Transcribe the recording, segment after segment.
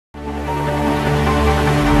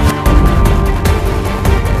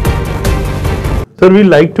Sir, we'd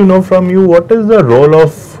like to know from you, what is the role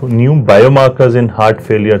of new biomarkers in heart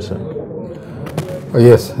failure, sir?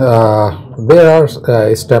 Yes, there are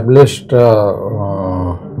established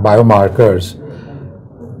biomarkers.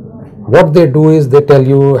 What they do is they tell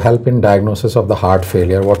you help in diagnosis of the heart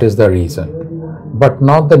failure, what is the reason. But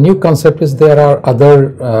now the new concept is there are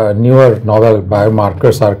other newer novel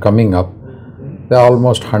biomarkers are coming up. There are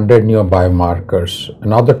almost 100 new biomarkers.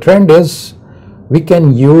 Now the trend is we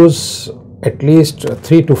can use at least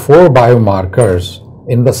 3 to 4 biomarkers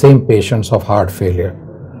in the same patients of heart failure.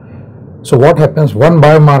 So what happens, one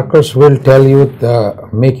biomarkers will tell you,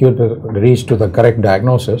 make you reach to the correct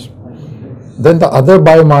diagnosis. Then the other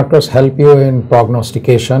biomarkers help you in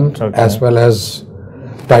prognostication, as well as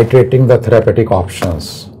titrating the therapeutic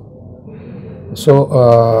options.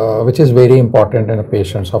 So which is very important in a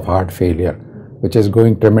patients of heart failure, which is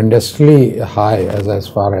going tremendously high as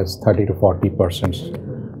far as 30 to 40%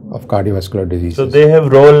 of cardiovascular diseases. So they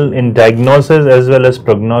have role in diagnosis as well as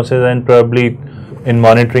prognosis and probably in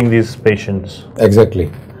monitoring these patients.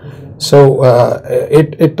 Exactly. So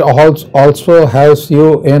it also helps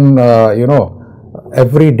you in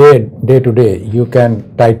every day to day you can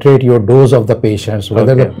titrate your dose of the patients,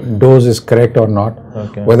 whether the dose is correct or not,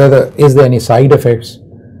 whether is there any side effects,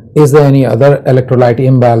 is there any other electrolyte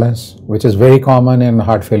imbalance, which is very common in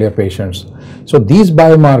heart failure patients. So these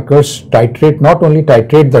biomarkers not only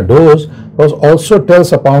titrate the dose, but also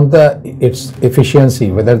tells upon its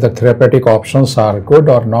efficiency, whether the therapeutic options are good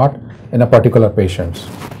or not in a particular patients.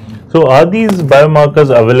 So are these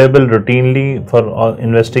biomarkers available routinely for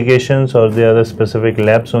investigations, or they are the specific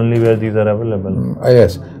labs only where these are available?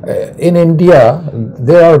 Yes. In India,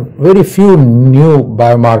 there are very few new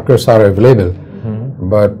biomarkers are available.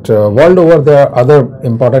 But world over there are other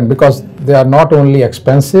important, because they are not only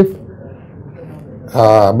expensive,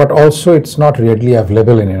 but also it's not readily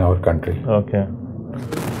available in our country. Okay.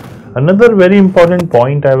 Another very important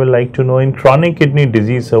point I would like to know, in chronic kidney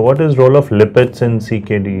disease, so what is role of lipids in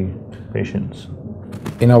CKD patients?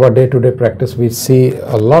 In our day-to-day practice, we see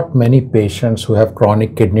many patients who have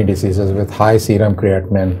chronic kidney diseases with high serum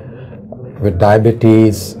creatinine, with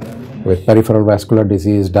diabetes, with peripheral vascular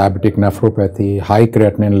disease, diabetic nephropathy, high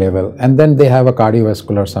creatinine level, and then they have a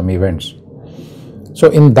cardiovascular some events. So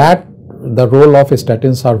in that, the role of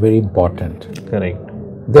statins are very important. Correct.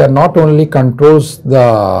 They are not only controls the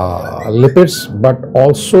lipids, but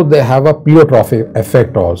also they have a pleiotropic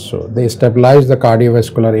effect also. They stabilize the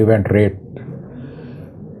cardiovascular event rate.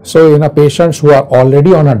 So in a patients who are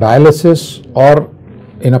already on a dialysis, or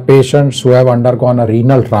in a patients who have undergone a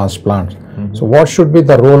renal transplant, so what should be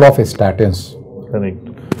the role of statins? Correct.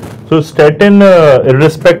 So statin,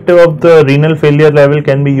 irrespective of the renal failure level,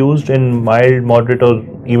 can be used in mild, moderate, or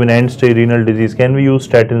even end-stage renal disease. Can we use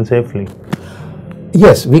statin safely?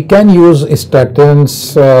 Yes, we can use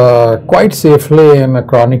statins quite safely in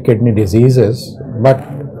chronic kidney diseases, but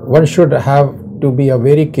one should have to be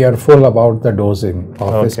very careful about the dosing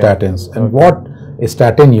of statins and what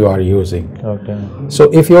statin you are using. So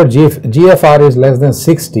if your GFR is less than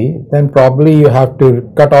 60, then probably you have to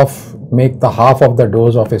make the half of the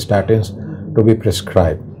dose of statins to be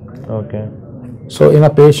prescribed. So in a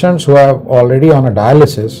patients who are already on a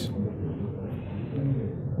dialysis,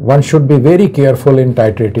 one should be very careful in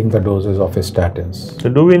titrating the doses of statins. So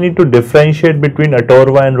do we need to differentiate between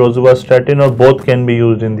atorva and rosuvastatin, or both can be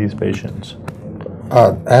used in these patients?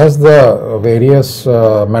 As the various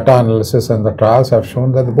meta-analysis and the trials have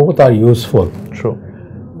shown that both are useful. True.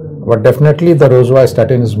 But definitely the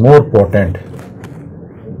rosuvastatin is more potent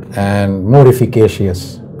and more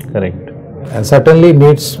efficacious. Correct. And certainly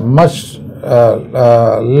needs much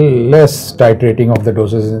less titrating of the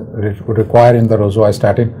doses required in the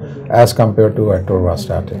rosuvastatin as compared to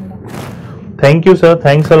atorvastatin. Thank you, sir.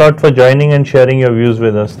 Thanks a lot for joining and sharing your views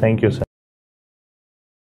with us. Thank you, sir.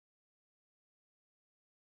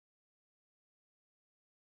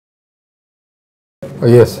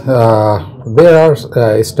 Yes, there are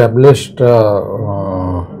established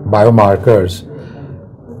biomarkers.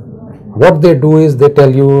 What they do is they tell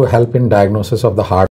you help in diagnosis of the heart